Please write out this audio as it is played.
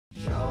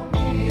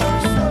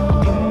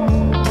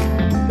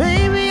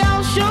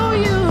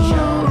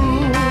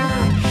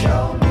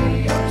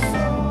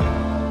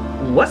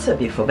What's up,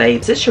 beautiful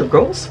babes? It's your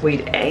girl,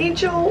 Sweet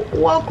Angel.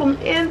 Welcome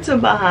into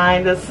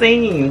Behind the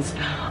Scenes.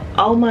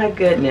 Oh my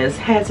goodness,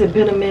 has it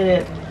been a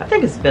minute? I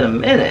think it's been a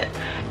minute.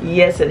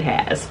 Yes, it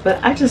has.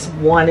 But I just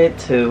wanted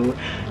to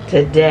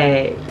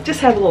today just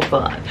have a little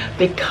fun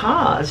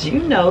because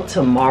you know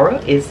tomorrow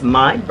is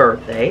my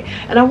birthday,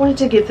 and I wanted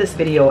to get this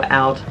video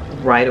out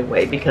right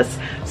away because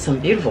some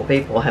beautiful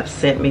people have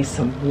sent me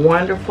some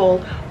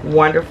wonderful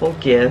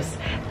gifts,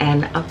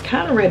 and I'm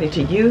kind of ready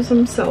to use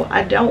them, so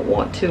I don't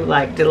want to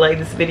like delay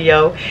this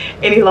video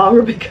any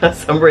longer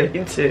because I'm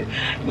ready to,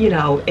 you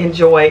know,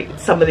 enjoy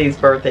some of these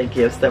birthday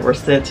gifts that were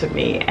sent to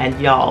me. And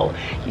y'all,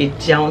 you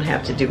don't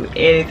have to do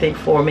anything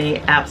for me,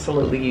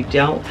 absolutely you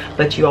don't,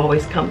 but you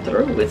always come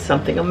through with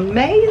something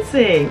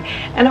amazing,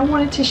 and I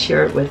wanted to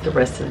share it with the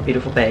rest of the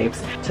beautiful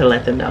babes to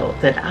let them know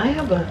that I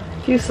have a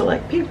few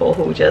select people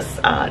who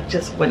just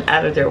went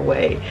out of their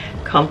way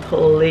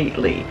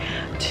completely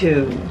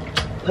to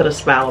put a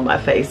smile on my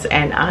face,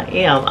 and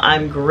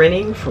I'm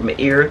grinning from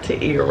ear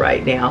to ear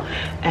right now.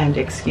 And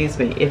excuse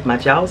me if my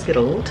jaws get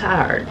a little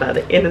tired by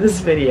the end of this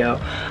video,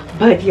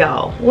 but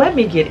y'all, let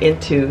me get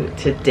into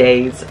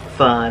today's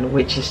fun,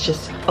 which is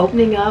just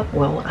opening up.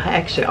 Well, I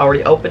actually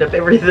already opened up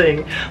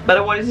everything, but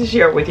I wanted to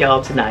share it with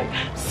y'all tonight.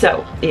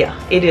 So yeah,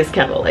 it is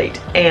kind of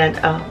late, and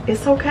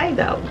it's okay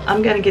though.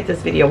 I'm gonna get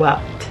this video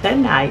out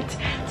tonight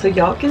so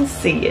y'all can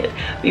see it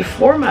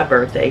before my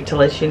birthday to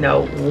let you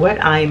know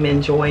what I'm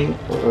enjoying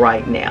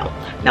right now.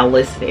 Now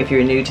listen, if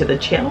you're new to the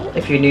channel,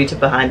 if you're new to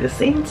Behind the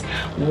Scenes,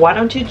 why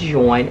don't you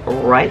join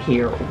right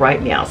here,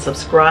 right now.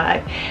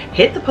 Subscribe,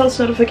 hit the post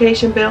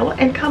notification bell,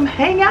 and come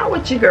hang out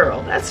with your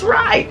girl. That's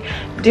right.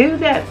 Do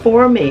that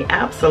for me,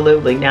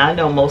 absolutely. Now I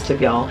know most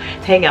of y'all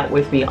hang out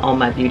with me on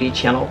my beauty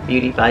channel,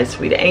 Beauty by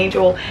Sweet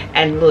Angel,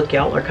 and look,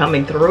 y'all are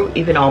coming through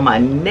even on my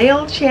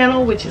nail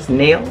channel, which is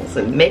nails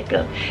and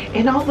makeup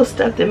and all the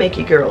stuff that make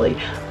you girly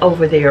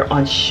over there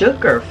on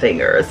Sugar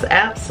Fingers.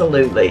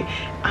 Absolutely,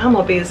 I'm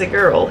a busy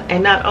girl.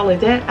 And not only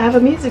that, I have a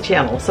music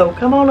channel, so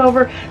come on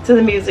over to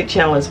the music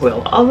channel as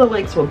well. All the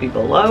links will be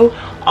below,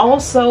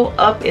 also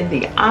up in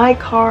the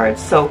iCard,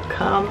 so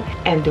come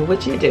and do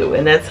what you do,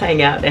 and let's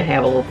hang out and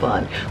have a little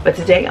fun. But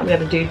today I'm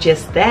gonna do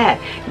just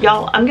that,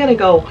 y'all. I'm gonna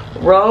go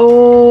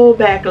roll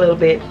back a little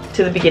bit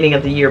to the beginning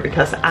of the year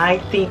because I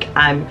think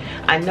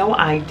I know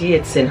I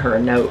did send her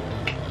a note,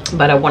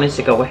 but I wanted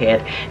to go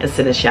ahead and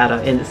send a shout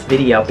out in this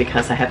video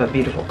because I have a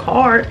beautiful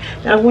card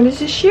that I wanted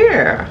to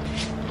share.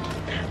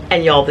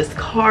 And y'all, this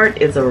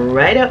card is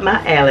right up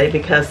my alley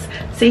because,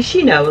 see,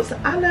 she knows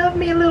I love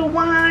me a little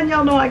wine.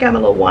 Y'all know I got my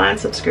little wine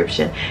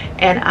subscription,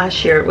 and I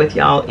share it with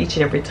y'all each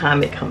and every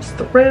time it comes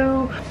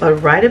through. But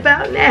right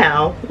about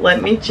now,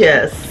 let me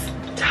just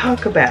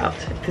talk about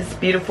this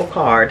beautiful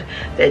card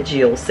that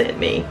Jill sent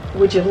me.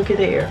 Would you look at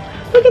there?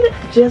 Look at it.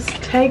 Just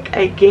take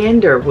a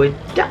gander.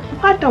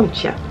 Why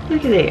don't you?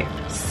 Look at there.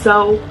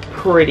 So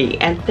pretty.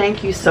 And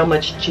thank you so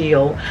much,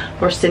 Jill,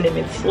 for sending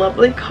me this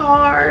lovely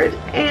card.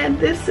 And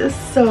this is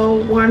so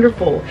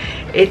wonderful.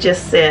 It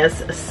just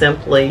says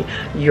simply,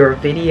 your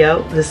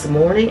video this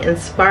morning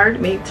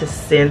inspired me to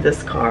send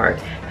this card.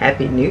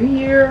 Happy New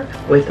Year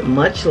with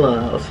much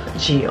love,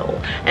 Jill.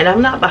 And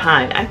I'm not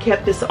behind. I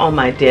kept this on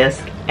my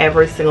desk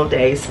every single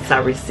day since I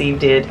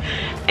received it,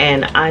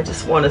 and I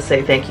just want to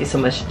say thank you so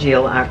much,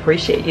 Jill. I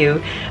appreciate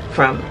you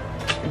from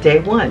day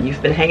one.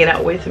 You've been hanging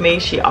out with me.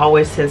 She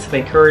always sends some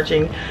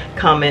encouraging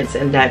comments,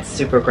 and that's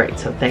super great,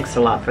 so thanks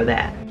a lot for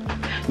that.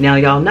 Now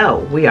y'all know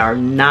we are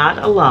not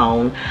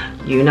alone.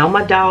 You know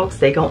my dogs,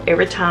 they gon'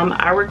 every time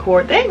I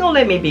record, they ain't gonna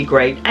let me be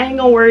great. I ain't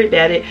gonna worry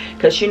about it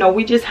because you know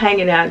we just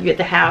hanging out. You at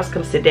the house,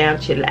 come sit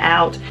down, chill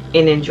out,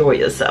 and enjoy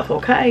yourself,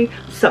 okay?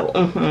 So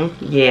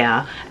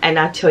yeah. And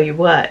I tell you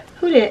what,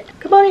 who that?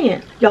 Come on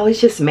in. Y'all, it's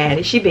just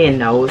Maddie. She being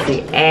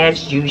nosy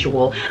as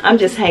usual. I'm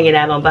just hanging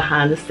out on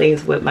Behind the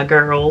Scenes with my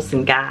girls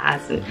and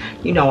guys and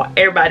you know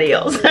everybody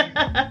else.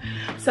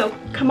 So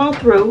come on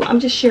through. I'm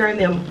just sharing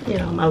them, you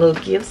know, my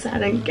little gifts I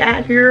done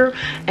got here.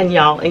 And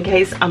y'all, in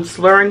case I'm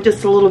slurring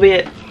just a little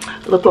bit,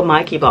 look what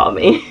Mikey bought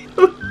me.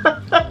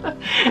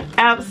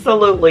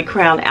 Absolutely,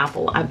 Crown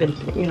Apple. I've been,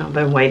 you know,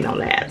 been waiting on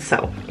that.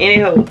 So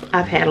anywho,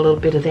 I've had a little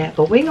bit of that,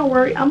 but we ain't gonna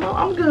worry.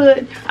 I'm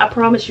good. I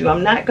promise you,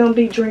 I'm not gonna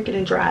be drinking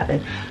and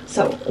driving.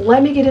 So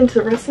let me get into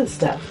the rest of the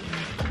stuff.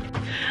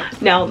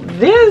 Now,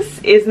 this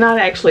is not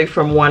actually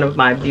from one of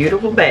my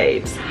beautiful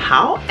babes.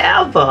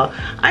 However,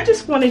 I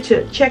just wanted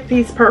to check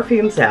these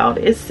perfumes out.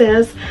 It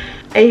says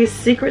a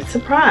secret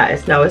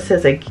surprise. No, it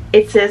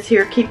says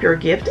here, keep your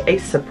gift a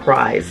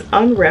surprise.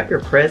 Unwrap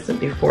your present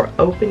before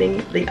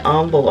opening the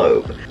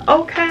envelope.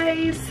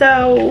 Okay,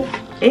 so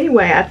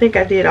anyway, I think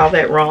I did all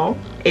that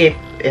wrong.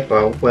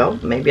 Well,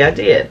 maybe I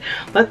did.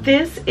 But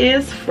this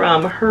is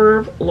from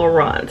Herb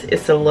Laurent.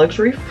 It's a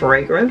luxury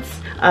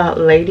fragrance.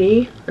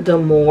 Lady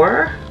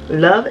d'Amour,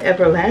 Love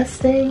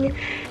Everlasting.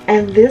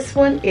 And this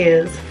one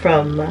is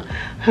from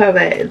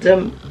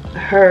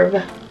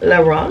Herb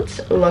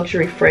Laurent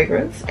luxury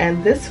fragrance,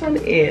 and this one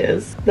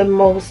is the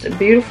most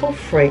beautiful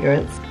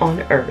fragrance on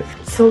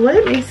earth. So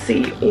let me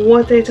see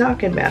what they're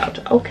talking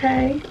about.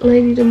 Okay,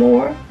 Lady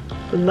d'Amour,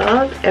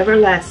 Love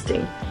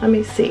Everlasting. Let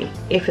me see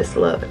if it's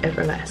Love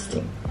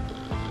Everlasting.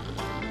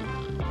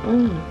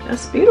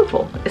 That's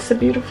beautiful. It's a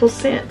beautiful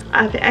scent.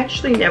 I've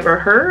actually never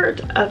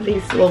heard of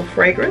these little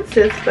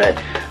fragrances, but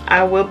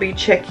I will be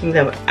checking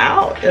them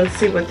out and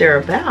see what they're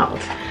about.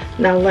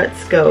 Now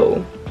let's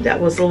go. That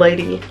was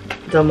Lady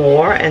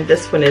d'Amour, and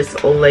this one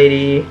is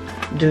Lady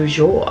du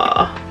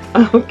Jour.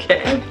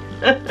 Okay.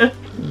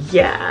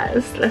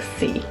 Yes, let's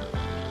see.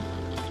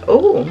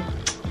 Oh,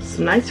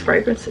 some nice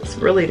fragrances.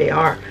 Really, they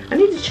are. I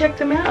need to check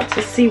them out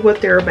to see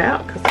what they're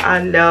about, because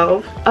I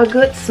love a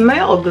good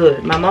smell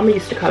good. My mama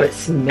used to call it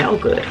smell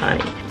good,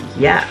 honey.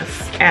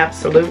 Yes,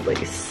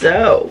 absolutely.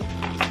 So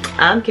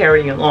I'm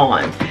carrying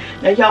on.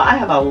 Now y'all, I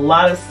have a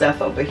lot of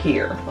stuff over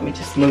here. Let me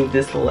just move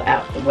this little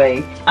out of the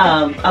way.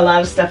 A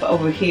lot of stuff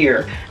over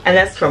here, and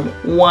that's from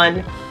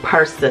one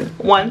person.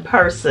 One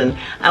person.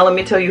 And let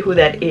me tell you who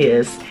that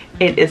is.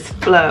 It is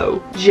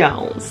Flo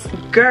Jones.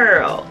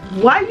 Girl,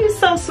 why are you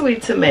so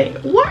sweet to me?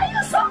 Why are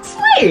you so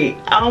sweet?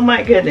 Oh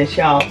my goodness,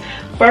 y'all.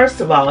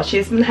 First of all,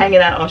 she's been hanging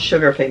out on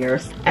Sugar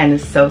Fingers, and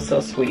it's so,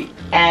 so sweet.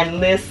 And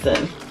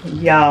listen,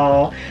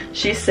 y'all,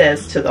 she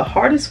says, to the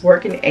hardest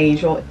working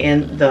angel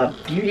in the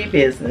beauty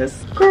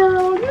business,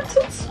 girl, you're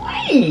so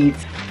sweet.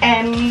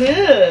 And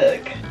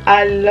look,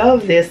 I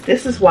love this.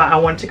 This is why I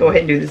wanted to go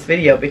ahead and do this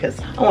video, because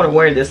I want to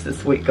wear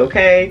this week,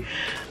 okay?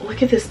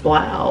 Look at this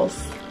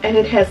blouse. And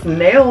it has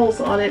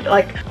nails on it,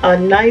 like a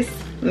nice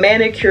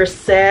manicure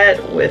set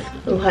with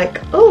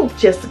like, oh,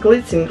 just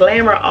glitz and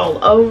glamour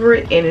all over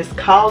it, and it's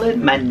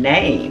calling my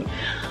name.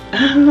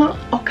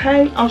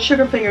 Okay, on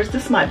Sugar Fingers,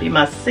 this might be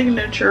my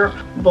signature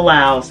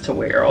blouse to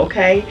wear,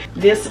 okay?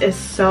 This is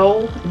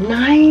so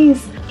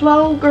nice.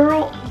 Flo,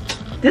 girl,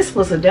 this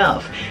was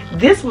enough.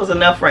 This was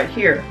enough right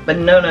here, but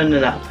no.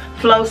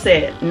 Flo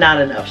said not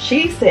enough.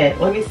 She said,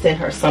 let me send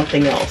her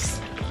something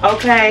else,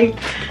 okay?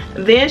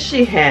 Then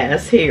she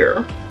has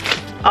here,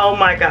 oh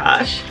my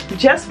gosh,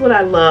 just what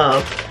I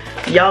love.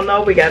 Y'all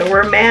know we gotta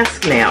wear a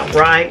mask now,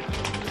 right?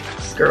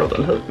 This girl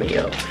done hooked me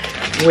up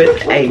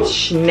with a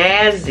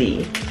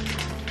snazzy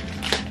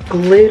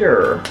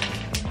glitter,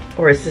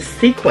 or is this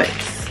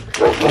sequence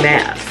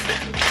mask?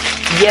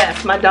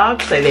 Yes, my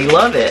dogs say they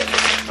love it.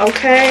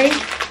 Okay.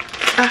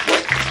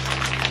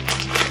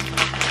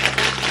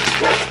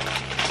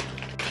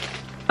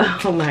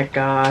 Oh my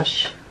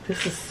gosh,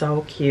 this is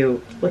so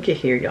cute. Look at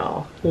here,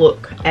 y'all.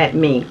 Look at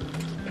me.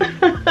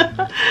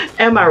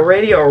 Am I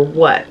ready or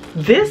what?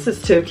 This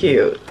is too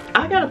cute.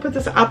 I gotta put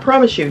this, I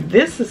promise you,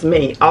 this is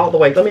me all the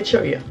way. Let me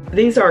show you.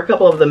 These are a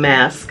couple of the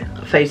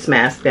face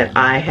masks that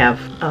I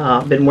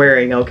have been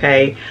wearing,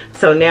 okay?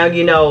 So now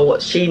you know,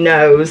 she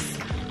knows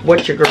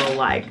what your girl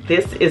like.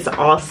 This is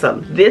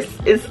awesome. This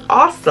is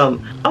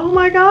awesome. Oh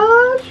my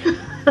gosh.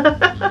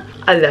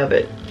 I love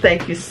it.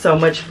 Thank you so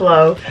much,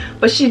 Flo.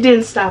 But she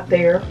didn't stop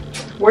there.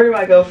 Where do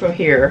I go from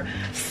here?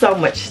 So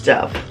much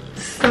stuff.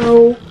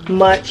 So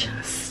much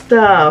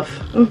stuff.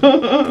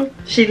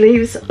 She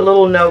leaves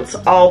little notes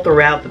all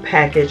throughout the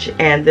package,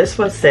 and this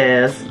one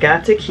says,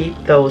 got to keep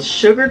those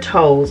sugar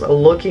toes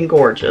looking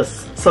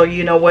gorgeous. So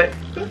you know what?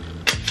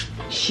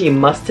 She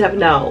must have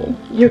known.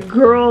 Your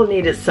girl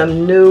needed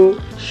some new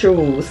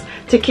shoes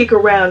to kick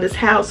around this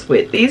house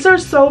with. These are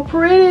so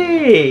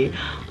pretty.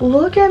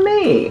 Look at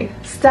me.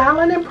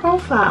 Styling and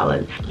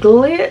profiling.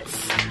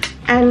 Glitz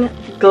and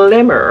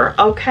glimmer.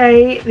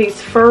 Okay,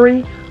 these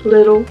furry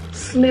little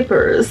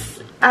slippers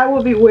I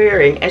will be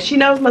wearing, and she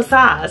knows my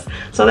size,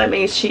 so that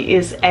means she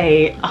is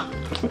a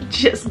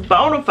just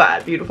bona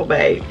fide beautiful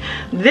babe.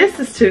 This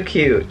is too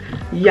cute,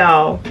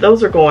 y'all.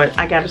 Those are going,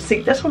 I gotta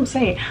see, that's what I'm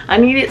saying. I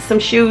needed some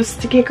shoes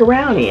to kick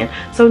around in,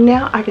 so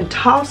now I can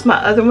toss my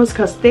other ones,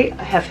 because they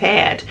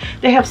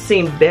have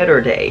seen better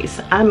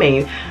days. I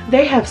mean,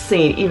 they have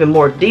seen even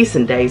more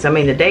decent days. I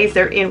mean, the days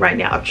they're in right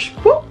now,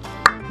 whoop,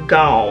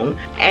 gone.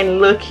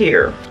 And look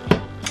here,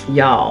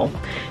 y'all.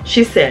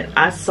 She said,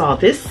 I saw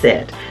this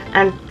set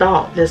and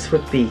thought this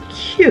would be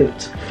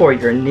cute for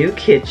your new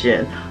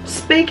kitchen.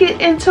 Speak it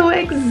into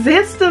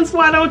existence,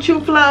 why don't you,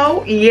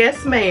 Flo?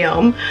 Yes,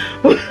 ma'am.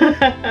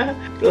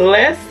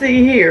 Let's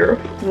see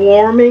here.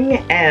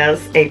 Warming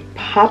as a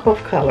pop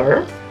of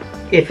color,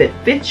 if it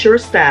fits your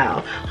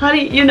style.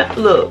 Honey, you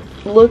know,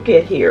 look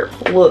at here.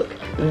 Look,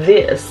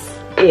 this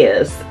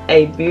is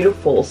a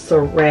beautiful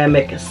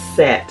ceramic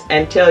set.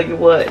 And tell you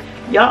what,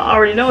 y'all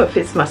already know it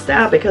fits my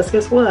style, because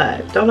guess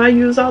what? Don't I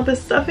use all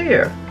this stuff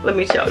here? Let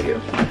me show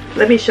you.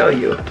 Let me show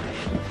you.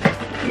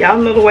 Y'all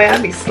know the way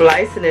I be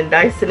slicing and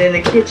dicing in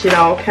the kitchen,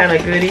 all kind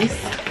of goodies.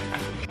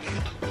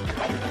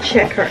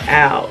 Check her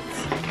out.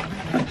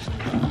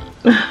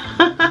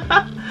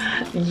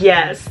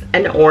 Yes,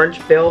 an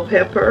orange bell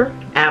pepper.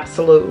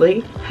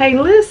 Absolutely. Hey,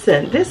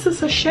 listen, this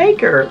is a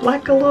shaker,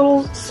 like a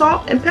little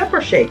salt and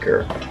pepper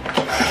shaker.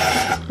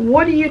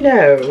 What do you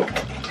know?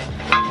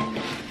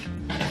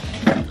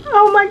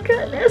 Oh my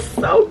goodness,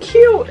 so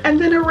cute. And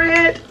then a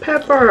red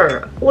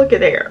pepper. Look at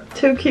there.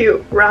 Too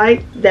cute,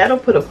 right? That'll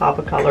put a pop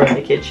of color in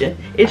the kitchen.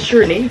 It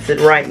sure needs it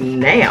right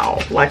now.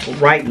 Like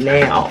right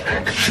now.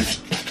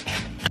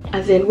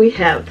 And then we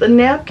have the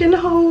napkin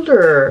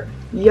holder.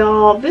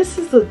 Y'all, this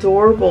is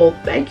adorable.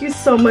 Thank you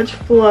so much,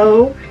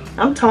 Flo.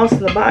 I'm tossing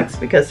the box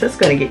because it's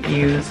going to get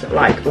used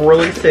like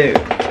really soon.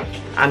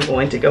 I'm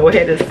going to go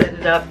ahead and set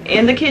it up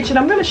in the kitchen.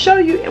 I'm going to show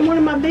you in one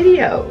of my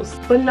videos.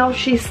 But no,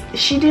 she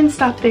didn't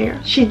stop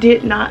there. She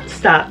did not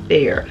stop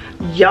there.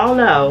 Y'all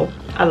know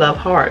I love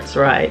hearts,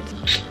 right?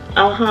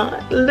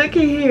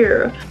 Looky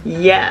here.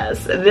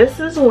 Yes,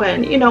 this is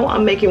when, you know,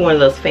 I'm making one of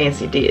those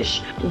fancy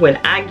dish when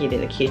I get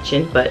in the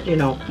kitchen, but you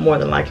know, more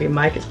than likely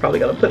Mike is probably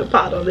gonna put a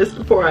pot on this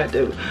before I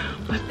do.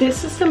 But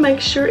this is to make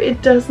sure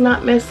it does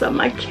not mess up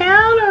my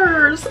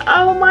counters.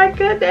 Oh my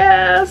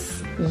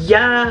goodness.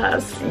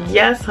 Yes,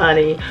 yes,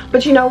 honey.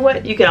 But you know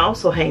what? You can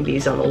also hang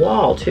these on the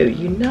wall too.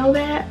 You know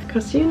that?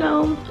 Because you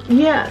know,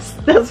 yes,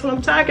 that's what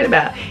I'm talking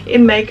about. It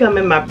may come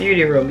in my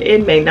beauty room.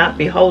 It may not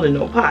be holding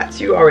no pots.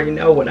 You already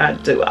know what I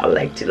do. I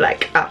like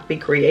to be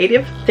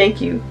creative. Thank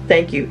you,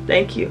 thank you,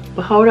 thank you.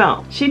 But hold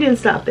on. She didn't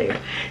stop there.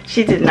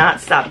 She did not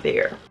stop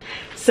there.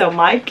 So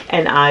Mike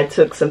and I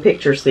took some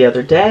pictures the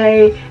other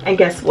day, and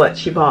guess what?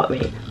 She bought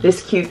me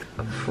this cute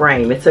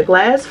frame. It's a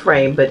glass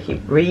frame, but he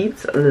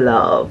reads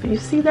love. You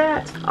see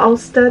that? All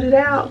studded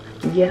out.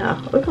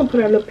 Yeah, we're gonna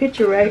put our little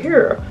picture right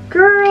here.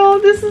 Girl,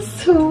 this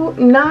is too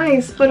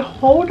nice, but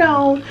hold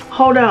on,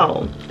 hold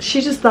on. She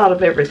just thought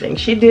of everything.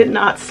 She did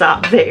not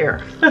stop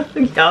there.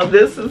 Y'all,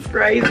 this is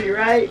crazy,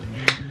 right?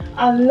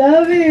 I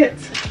love it.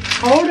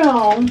 Hold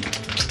on.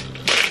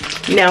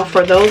 Now,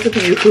 for those of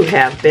you who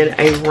have been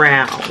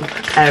around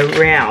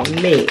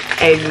me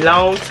a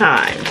long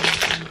time,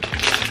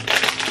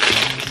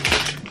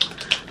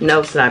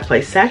 knows that I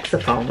play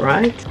saxophone,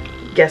 right?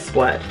 Guess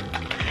what?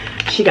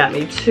 She got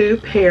me 2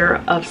 pair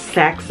of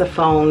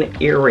saxophone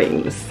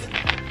earrings.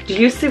 Do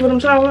you see what I'm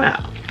talking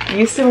about?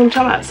 You see what I'm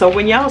talking about? So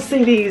when y'all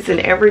see these in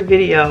every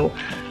video,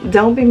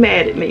 don't be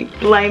mad at me.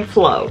 Blame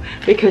Flo,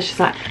 because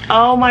she's like,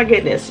 oh my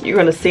goodness, you're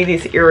gonna see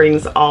these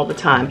earrings all the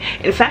time.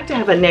 In fact, I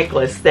have a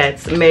necklace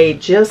that's made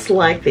just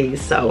like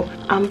these, so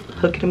I'm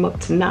hooking them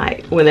up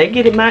tonight. When they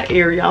get in my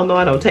ear, y'all know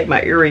I don't take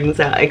my earrings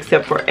out,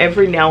 except for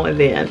every now and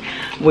then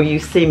when you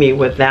see me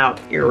without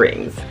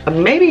earrings.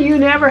 Maybe you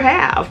never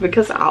have,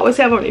 because I always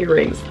have on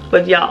earrings.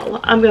 But y'all,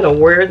 I'm gonna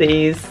wear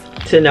these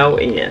to no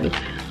end.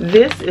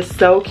 This is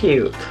so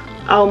cute.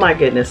 Oh my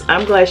goodness,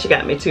 I'm glad she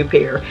got me 2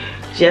 pair,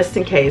 just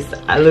in case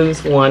I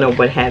lose one or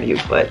what have you,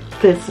 but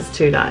this is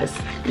too nice.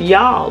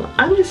 Y'all,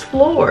 I'm just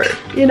floored,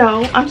 you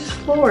know, I'm just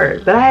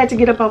floored. But I had to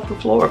get up off the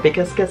floor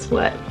because guess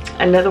what?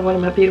 Another one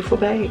of my beautiful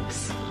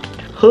babes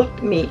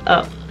hooked me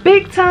up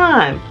big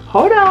time.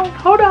 Hold on,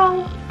 hold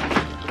on.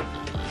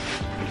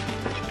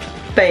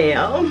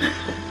 Bam.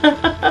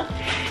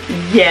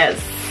 Yes,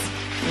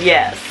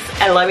 yes.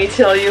 And let me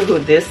tell you who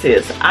this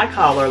is. I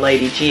call her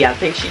Lady G. I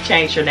think she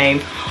changed her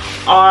name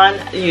on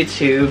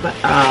YouTube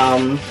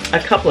a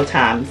couple of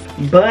times,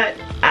 but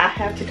I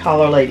have to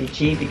call her Lady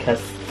G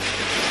because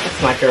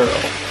that's my girl.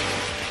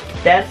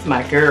 That's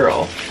my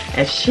girl.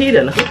 And she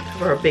done hooked up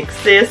her big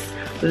sis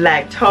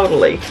like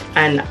totally,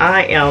 and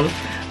I am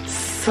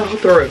so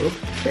through.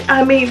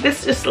 I mean,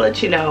 this just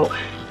lets you know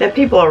that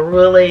people are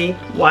really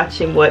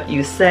watching what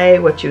you say,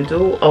 what you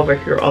do over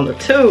here on the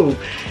tube.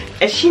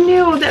 And she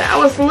knew that I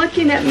was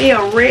looking at me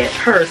a red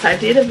purse. I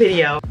did a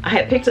video. I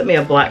had picked up me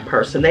a black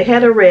purse, and they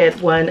had a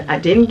red one. I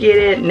didn't get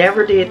it,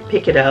 never did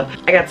pick it up.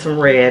 I got some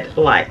red,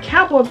 like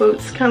cowboy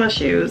boots kind of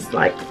shoes,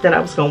 like that I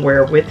was gonna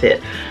wear with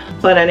it.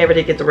 But I never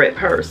did get the red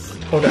purse.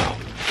 Hold on.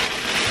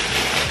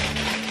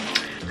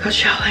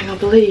 Cause y'all ain't gonna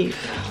believe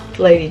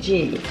Lady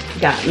G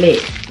got me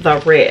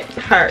the red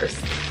purse.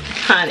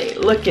 Honey,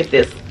 look at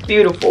this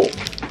beautiful,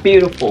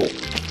 beautiful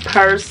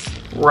purse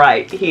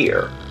right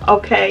here.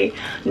 Okay,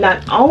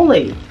 not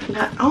only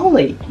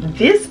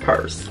this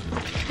purse,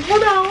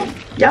 hold on,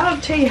 y'all,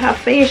 tell you how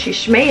fancy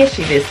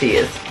schmancy this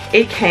is.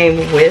 It came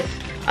with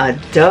a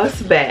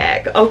dust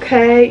bag.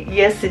 Okay,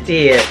 yes it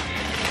did.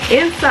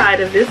 Inside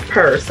of this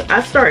purse,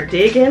 I start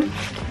digging.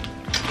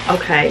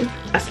 Okay,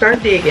 I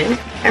start digging,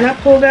 and I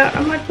pulled out,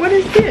 I'm like, what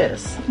is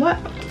this?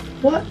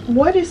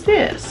 What is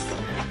this?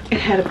 It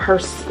had a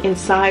purse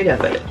inside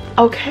of it.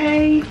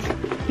 Okay,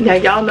 now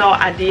y'all know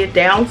I did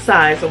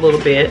downsize a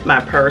little bit my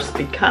purse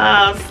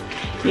because,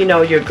 you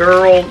know, your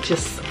girl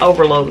just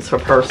overloads her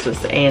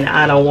purses and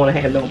I don't want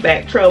to have no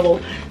back trouble.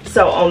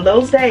 So on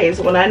those days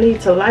when I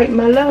need to lighten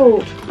my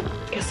load,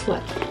 guess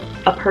what?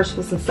 A purse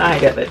was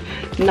inside of it.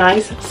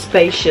 Nice,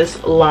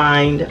 spacious,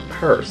 lined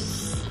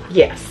purse.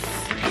 Yes.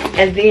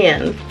 And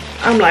then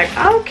I'm like,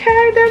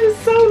 okay, that is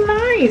so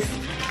nice.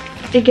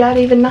 It got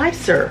even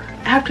nicer.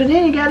 After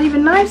that, it got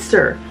even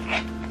nicer.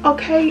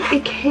 Okay,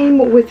 it came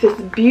with this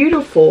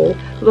beautiful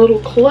little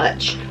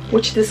clutch,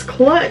 which this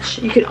clutch,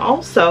 you can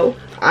also,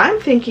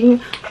 I'm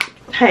thinking,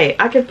 hey,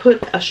 I could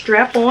put a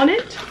strap on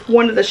it,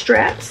 one of the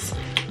straps,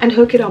 and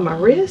hook it on my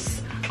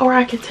wrist, or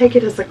I could take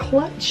it as a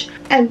clutch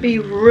and be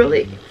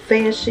really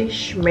fancy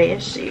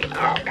schmancy.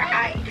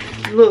 Okay,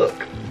 look,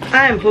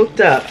 I am hooked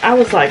up. I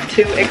was like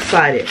too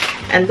excited,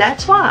 and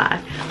that's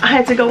why I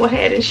had to go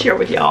ahead and share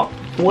with y'all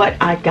what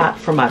I got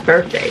for my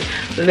birthday.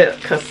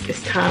 Look, because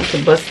it's time to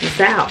bust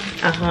this out.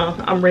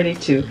 I'm ready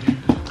to.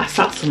 I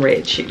saw some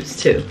red shoes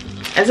too.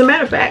 As a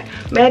matter of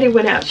fact, Maddie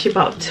went out, she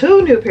bought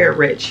 2 new pair of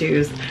red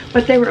shoes,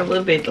 but they were a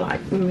little bit like,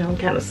 you know,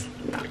 kind of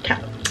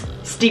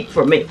steep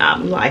for me.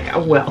 I'm like,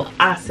 well,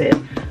 I said,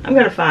 I'm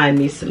gonna find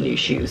me some new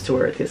shoes to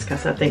wear with this,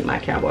 because I think my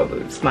cowboy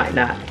boots might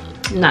not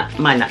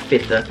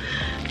fit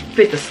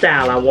the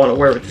style I want to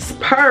wear with this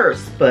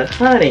purse. But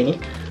honey,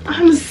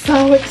 I'm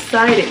so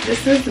excited.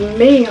 This is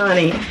me,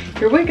 honey.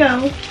 Here we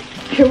go.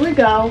 Here we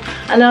go.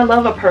 And I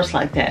love a purse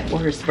like that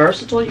where it's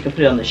versatile. You can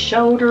put it on the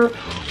shoulder,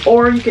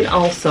 or you can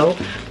also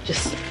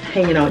just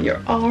hang it on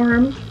your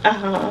arm.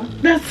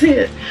 That's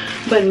it.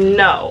 But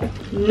no,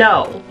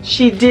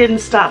 she didn't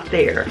stop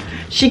there.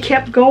 She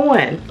kept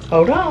going.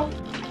 Hold on.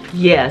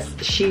 Yes,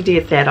 she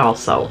did that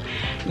also.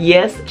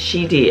 Yes,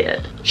 she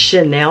did.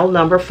 Chanel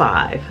number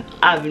 5.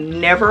 I've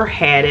never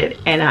had it,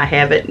 and I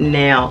have it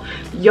now.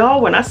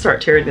 Y'all, when I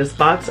start tearing this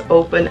box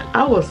open,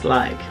 I was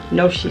like,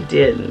 no, she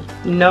didn't.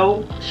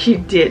 No, she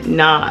did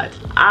not.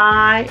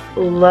 I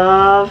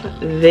love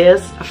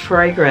this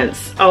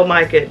fragrance. Oh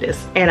my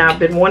goodness. And I've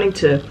been wanting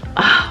to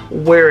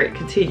wear it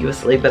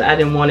continuously, but I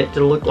didn't want it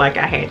to look like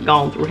I had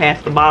gone through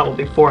half the bottle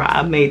before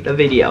I made the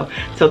video.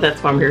 So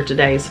that's why I'm here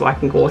today, so I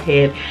can go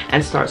ahead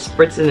and start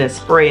spritzing and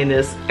spraying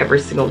this every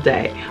single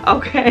day.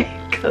 Okay,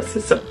 because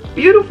it's a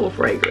beautiful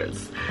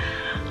fragrance.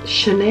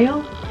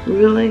 Chanel,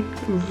 really,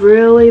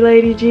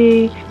 Lady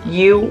G,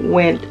 you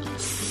went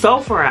so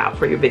far out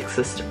for your big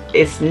sister.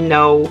 It's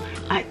not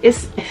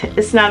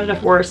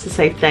enough words to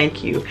say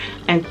thank you,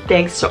 and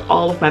thanks to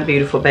all of my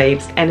beautiful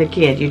babes. And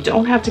again, you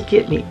don't have to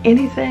get me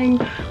anything,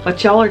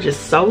 but y'all are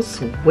just so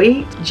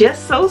sweet,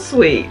 just so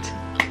sweet.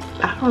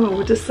 I don't know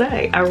what to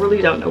say. I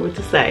really don't know what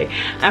to say.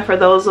 And for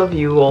those of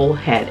you who all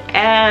had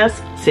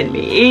asked, sent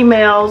me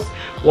emails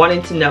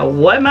wanting to know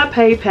what my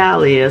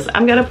PayPal is,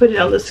 I'm gonna put it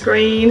on the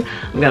screen.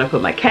 I'm gonna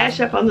put my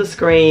Cash App on the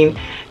screen.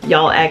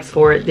 Y'all asked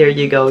for it. There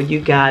you go. You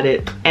got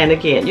it. And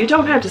again, you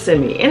don't have to send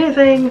me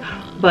anything,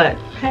 but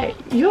hey,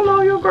 you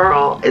know your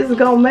girl is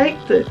gonna make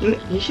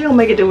she'll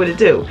make it do what it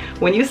do.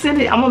 When you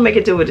send it, I'm gonna make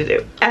it do what it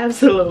do.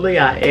 Absolutely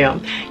I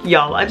am.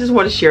 Y'all, I just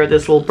want to share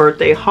this little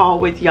birthday haul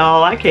with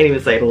y'all. I can't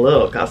even say the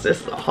little, because this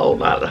is a whole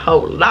lot of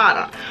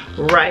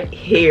right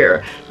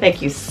here.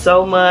 Thank you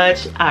so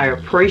much. I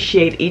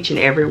appreciate each and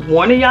every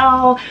one of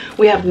y'all.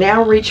 We have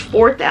now reached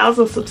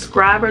 4,000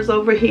 subscribers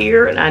over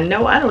here, and I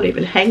know I don't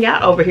even hang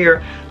out over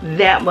here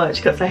that much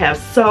because I have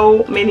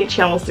so many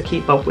channels to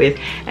keep up with.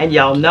 And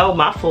y'all know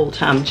my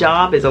full-time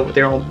job is over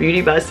there on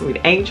Beauty by Sweet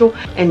Angel,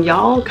 and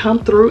y'all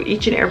come through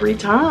each and every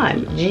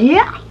time.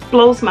 Yeah,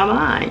 blows my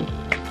mind.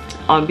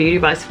 On Beauty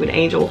by Sweet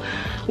Angel,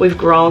 we've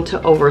grown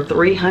to over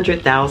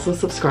 300,000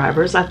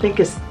 subscribers. I think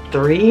it's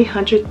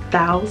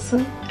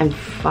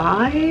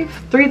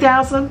 300,005?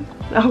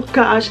 Oh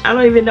gosh, I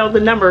don't even know the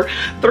number.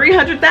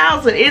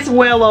 300,000, it's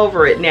well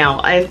over it now.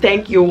 And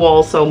thank you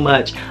all so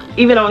much.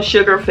 Even on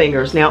Sugar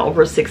Fingers, now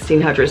over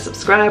 1,600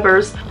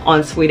 subscribers.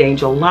 On Sweet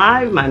Angel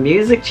Live, my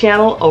music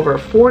channel, over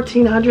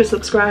 1,400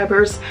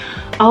 subscribers.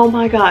 Oh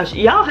my gosh,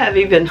 y'all have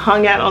even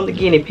hung out on the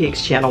Guinea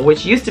Pigs channel,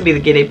 which used to be the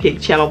Guinea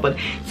Pig channel, but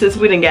since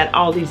we done got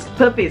all these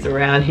puppies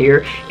around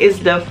here, it's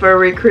the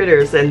Furry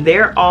Critters, and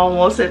they're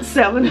almost at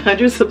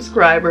 700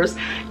 subscribers.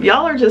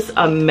 Y'all are just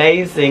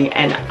amazing,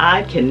 and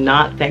I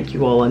cannot thank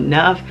you all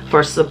enough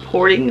for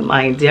supporting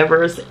my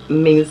endeavors. It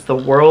means the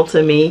world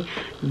to me.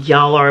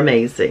 Y'all are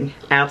amazing.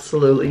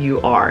 Absolutely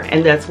you are.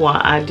 And that's why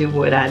I do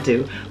what I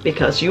do,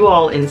 because you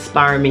all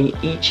inspire me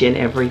each and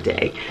every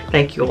day.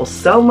 Thank you all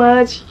so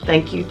much.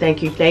 Thank you,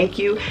 thank you, thank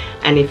you.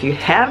 And if you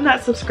have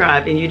not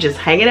subscribed and you're just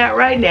hanging out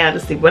right now to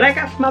see what I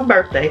got for my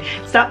birthday,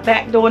 stop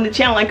backdooring the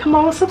channel and come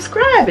on,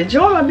 subscribe and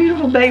join my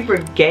beautiful babe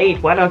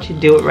brigade. Why don't you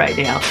do it right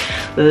now?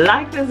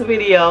 Like this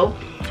video.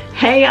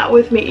 Hang out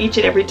with me each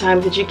and every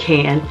time that you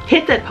can.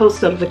 Hit that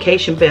post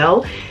notification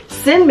bell.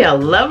 Send me a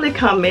lovely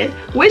comment.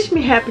 Wish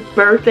me happy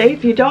birthday.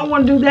 If you don't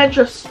want to do that,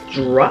 just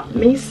drop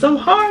me some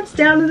hearts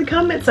down in the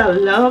comments. I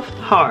love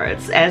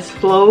hearts. As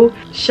Flo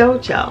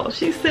showed y'all,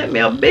 she sent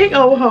me a big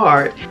old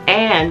heart.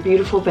 And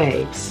beautiful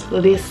babes,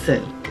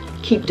 listen,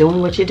 keep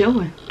doing what you're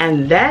doing.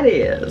 And that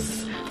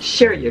is,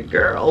 share your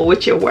girl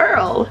with your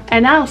world.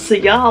 And I'll see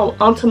y'all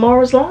on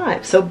tomorrow's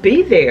live. So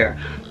be there.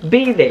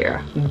 Be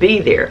there. Be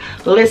there.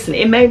 Listen,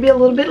 it may be a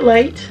little bit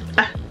late.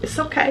 It's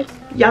okay.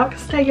 Y'all can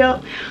stay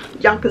up.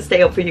 Y'all can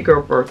stay up for your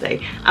girl's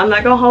birthday. I'm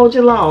not gonna hold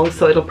you long,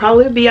 so it'll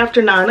probably be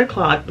after 9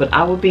 o'clock, but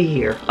I will be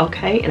here,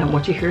 okay? And I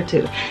want you here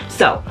too.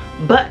 So,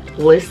 but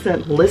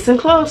listen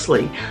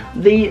closely.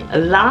 The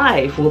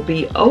live will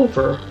be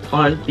over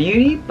on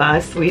Beauty by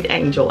Sweet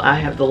Angel. I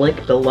have the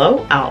link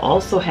below. I'll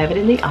also have it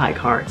in the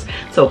iCards.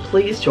 So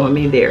please join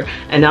me there.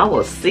 And I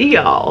will see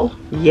y'all.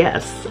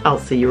 Yes, I'll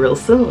see you real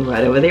soon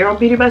right over there on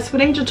Beauty by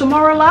Sweet Angel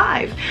tomorrow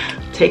live.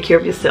 Take care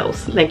of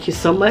yourselves. Thank you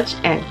so much,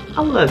 and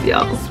I love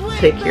y'all.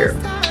 Take care.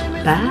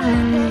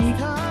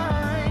 Bye.